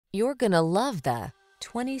You're gonna love the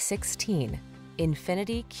 2016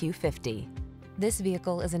 INFINITI Q50. This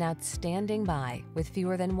vehicle is an outstanding buy with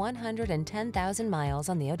fewer than 110,000 miles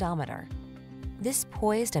on the odometer. This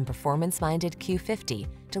poised and performance-minded Q50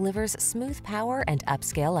 delivers smooth power and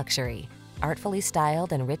upscale luxury. Artfully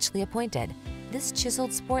styled and richly appointed, this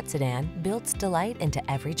chiseled sports sedan builds delight into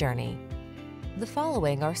every journey. The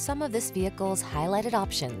following are some of this vehicle's highlighted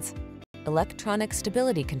options: electronic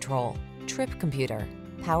stability control, trip computer,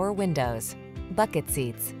 power windows, bucket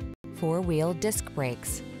seats, four-wheel disc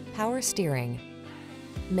brakes, power steering.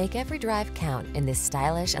 Make every drive count in this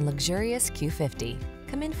stylish and luxurious Q50.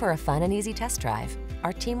 Come in for a fun and easy test drive.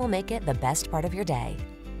 Our team will make it the best part of your day.